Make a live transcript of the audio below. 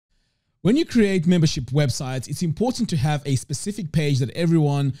When you create membership websites, it's important to have a specific page that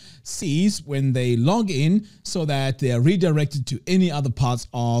everyone sees when they log in so that they are redirected to any other parts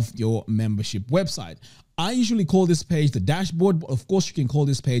of your membership website. I usually call this page the dashboard, but of course you can call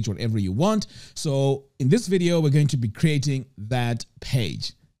this page whatever you want. So in this video, we're going to be creating that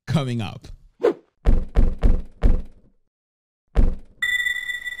page coming up.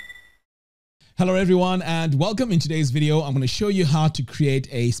 Hello everyone and welcome. In today's video, I'm going to show you how to create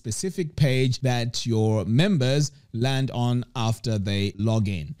a specific page that your members land on after they log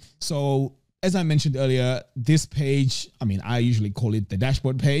in. So as I mentioned earlier, this page, I usually call it the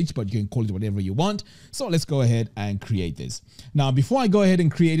dashboard page, but you can call it whatever you want. So let's go ahead and create this. Now, before I go ahead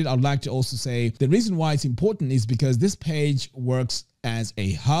and create it, I'd like to also say the reason why it's important is because this page works as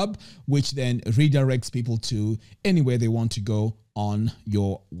a hub, which then redirects people to anywhere they want to go on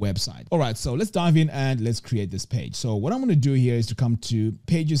your website. All right, so let's dive in and let's create this page. So what I'm going to do here is to come to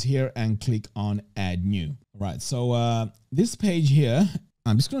pages here and click on add new. All right, so this page here,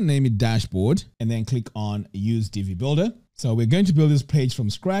 I'm just going to name it dashboard and then click on use Divi Builder. So we're going to build this page from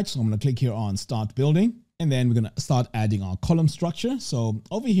scratch. So I'm going to click here on start building. And then we're going to start adding our column structure. So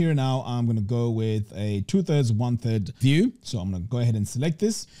over here now, I'm going to go with a 2/3, 1/3 view. So I'm going to go ahead and select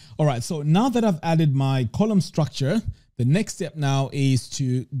this. All right. So now that I've added my column structure, the next step now is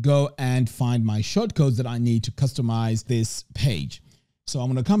to go and find my shortcodes that I need to customize this page. So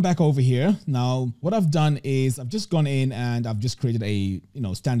I'm going to come back over here. Now, what I've done is I've just gone in and I've just created a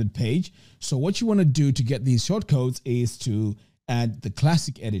standard page. So what you want to do to get these shortcodes is to add the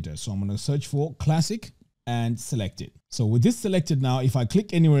classic editor. So I'm going to search for classic and select it. So with this selected now, if I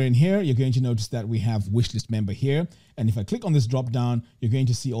click anywhere in here, you're going to notice that we have wishlist member here. And if I click on this drop down, you're going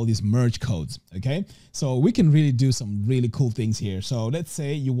to see all these merge codes. Okay. So we can really do some really cool things here. So let's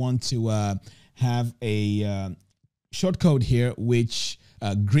say you want to have a shortcode here, which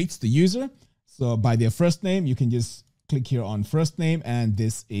greets the user. So by their first name, you can just click here on first name. And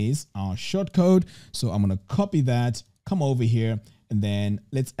this is our shortcode. So I'm going to copy that, come over here. And then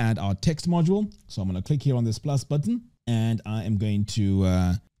let's add our text module. So I'm going to click here on this plus button and I am going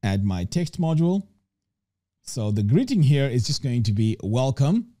to add my text module. So the greeting here is just going to be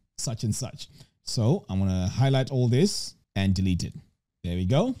welcome such and such. So I'm going to highlight all this and delete it. There we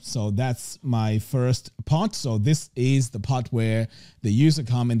go. So that's my first part. So this is the part where the user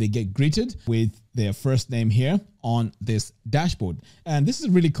come and they get greeted with their first name here on this dashboard. And this is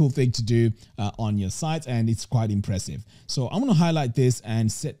a really cool thing to do on your site and it's quite impressive. So I'm going to highlight this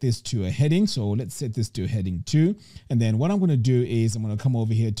and set this to a heading. So let's set this to heading 2. And then what I'm going to do is I'm going to come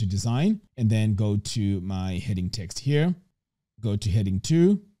over here to design and then go to my heading text here, go to heading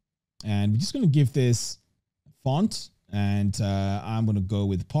 2. And we're just going to give this font. And I'm going to go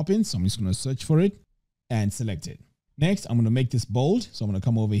with Poppin. So I'm just going to search for it and select it. Next, I'm going to make this bold. So I'm going to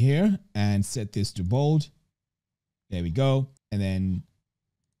come over here and set this to bold. There we go. And then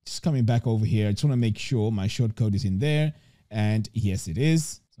just coming back over here, I just want to make sure my shortcode is in there. And yes, it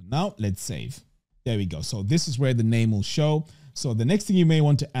is. So now let's save. There we go. So this is where the name will show. So the next thing you may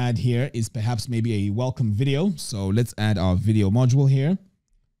want to add here is perhaps maybe a welcome video. So let's add our video module here.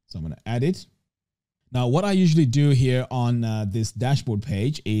 So I'm going to add it. Now, what I usually do here on this dashboard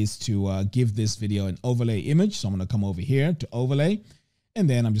page is to give this video an overlay image. So I'm going to come over here to overlay, and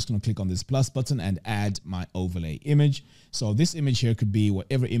then I'm just going to click on this plus button and add my overlay image. So this image here could be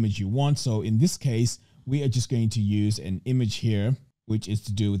whatever image you want. So in this case, we are just going to use an image here, which is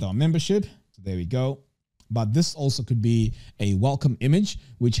to do with our membership. So there we go. But this also could be a welcome image,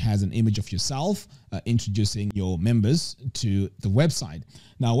 which has an image of yourself introducing your members to the website.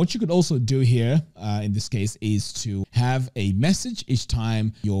 Now, what you could also do here in this case is to have a message each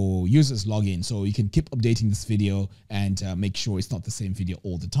time your users log in. So you can keep updating this video and make sure it's not the same video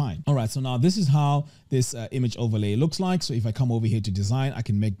all the time. All right, so now this is how this image overlay looks like. So if I come over here to design, I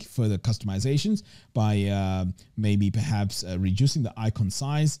can make further customizations by maybe perhaps reducing the icon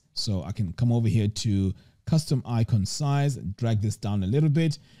size. So I can come over here to custom icon size, drag this down a little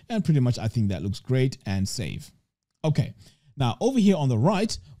bit, and pretty much I think that looks great, and save. Okay, now over here on the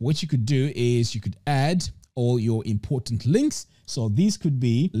right, what you could do is you could add all your important links. So these could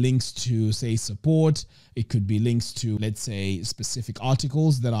be links to, say, support. It could be links to, let's say, specific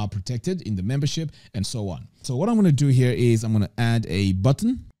articles that are protected in the membership and so on. So what I'm going to do here is I'm going to add a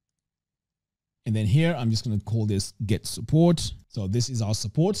button. And then here, I'm just going to call this get support. So this is our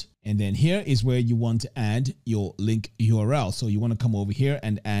support. And then here is where you want to add your link URL. So you want to come over here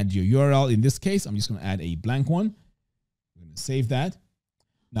and add your URL. In this case, I'm just going to add a blank one. I'm going to save that.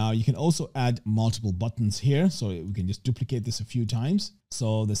 Now you can also add multiple buttons here. So we can just duplicate this a few times.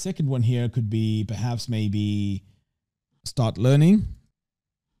 So the second one here could be perhaps maybe start learning.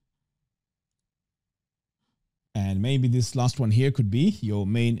 And maybe this last one here could be your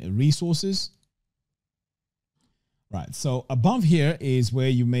main resources. Right, so above here is where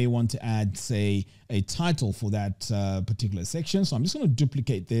you may want to add, say, a title for that particular section. So I'm just going to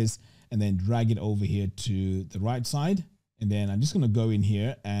duplicate this and then drag it over here to the right side. And then I'm just going to go in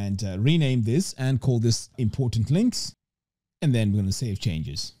here and rename this and call this important links. And then we're going to save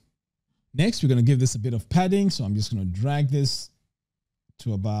changes. Next, we're going to give this a bit of padding. So I'm just going to drag this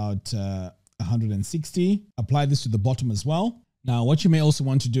to about 160. Apply this to the bottom as well. Now, what you may also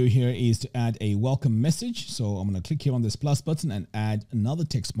want to do here is to add a welcome message. So I'm going to click here on this plus button and add another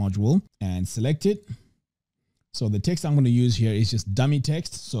text module and select it. So the text I'm going to use here is just dummy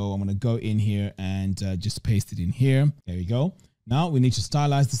text. So I'm going to go in here and just paste it in here. There we go. Now we need to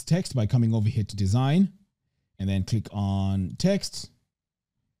stylize this text by coming over here to design and then click on text.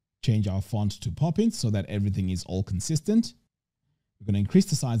 Change our font to Poppins so that everything is all consistent. We're going to increase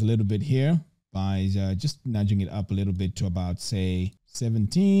the size a little bit here by just nudging it up a little bit to about, say,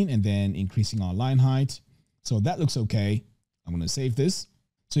 17, and then increasing our line height. So that looks okay. I'm going to save this.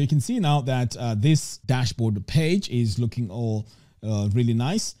 So you can see now that this dashboard page is looking all really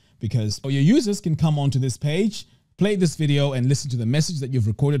nice, because your users can come onto this page, play this video and listen to the message that you've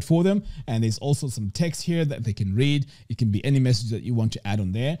recorded for them. And there's also some text here that they can read. It can be any message that you want to add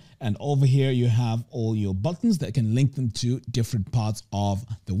on there. And over here, you have all your buttons that can link them to different parts of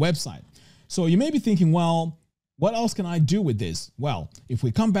the website. So you may be thinking, well, what else can I do with this? Well, if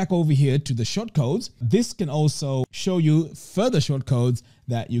we come back over here to the shortcodes, this can also show you further shortcodes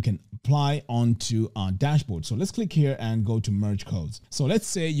that you can apply onto our dashboard. So let's click here and go to merge codes. So let's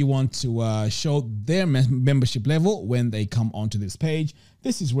say you want to show their membership level when they come onto this page.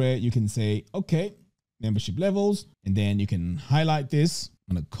 This is where you can say, okay, membership levels, and then you can highlight this.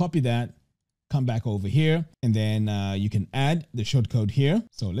 I'm going to copy that, come back over here, and then you can add the shortcode here.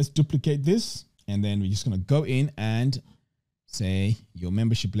 So let's duplicate this. And then we're just going to go in and say your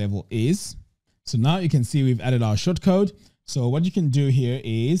membership level is. So now you can see we've added our shortcode. So what you can do here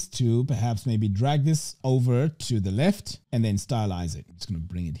is to perhaps maybe drag this over to the left and then stylize it. I'm just going to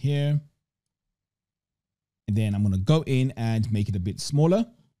bring it here. And then I'm going to go in and make it a bit smaller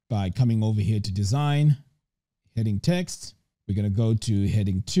by coming over here to design, heading text. We're going to go to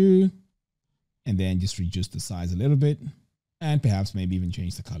heading 2 and then just reduce the size a little bit and perhaps maybe even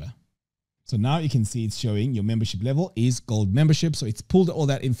change the color. So now you can see it's showing your membership level is gold membership. So it's pulled all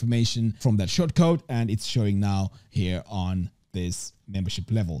that information from that shortcode and it's showing now here on this membership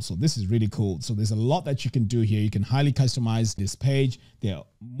level. So this is really cool. So there's a lot that you can do here. You can highly customize this page. There are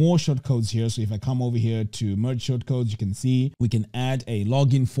more shortcodes here. So if I come over here to merge shortcodes, you can see we can add a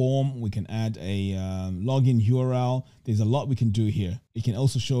login form. We can add a login URL. There's a lot we can do here. You can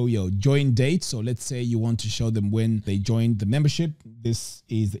also show your join date. So let's say you want to show them when they joined the membership. This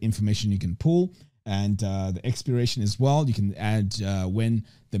is the information you can pull. And the expiration as well. You can add when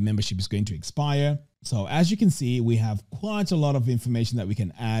the membership is going to expire. So as you can see, we have quite a lot of information that we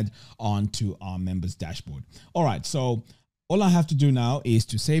can add onto our members dashboard. All right, so all I have to do now is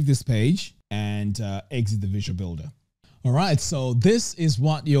to save this page and exit the Visual Builder. All right, so this is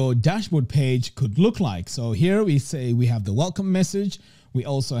what your dashboard page could look like. So here we say we have the welcome message. We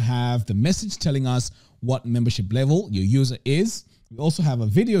also have the message telling us what membership level your user is. We also have a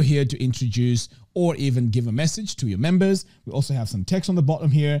video here to introduce or even give a message to your members. We also have some text on the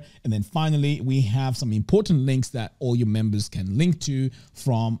bottom here. And then finally, we have some important links that all your members can link to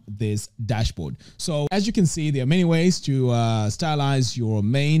from this dashboard. So as you can see, there are many ways to stylize your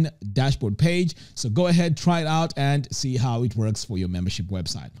main dashboard page. So go ahead, try it out and see how it works for your membership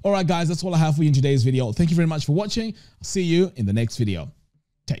website. All right, guys, that's all I have for you in today's video. Thank you very much for watching. I'll see you in the next video.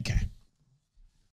 Take care.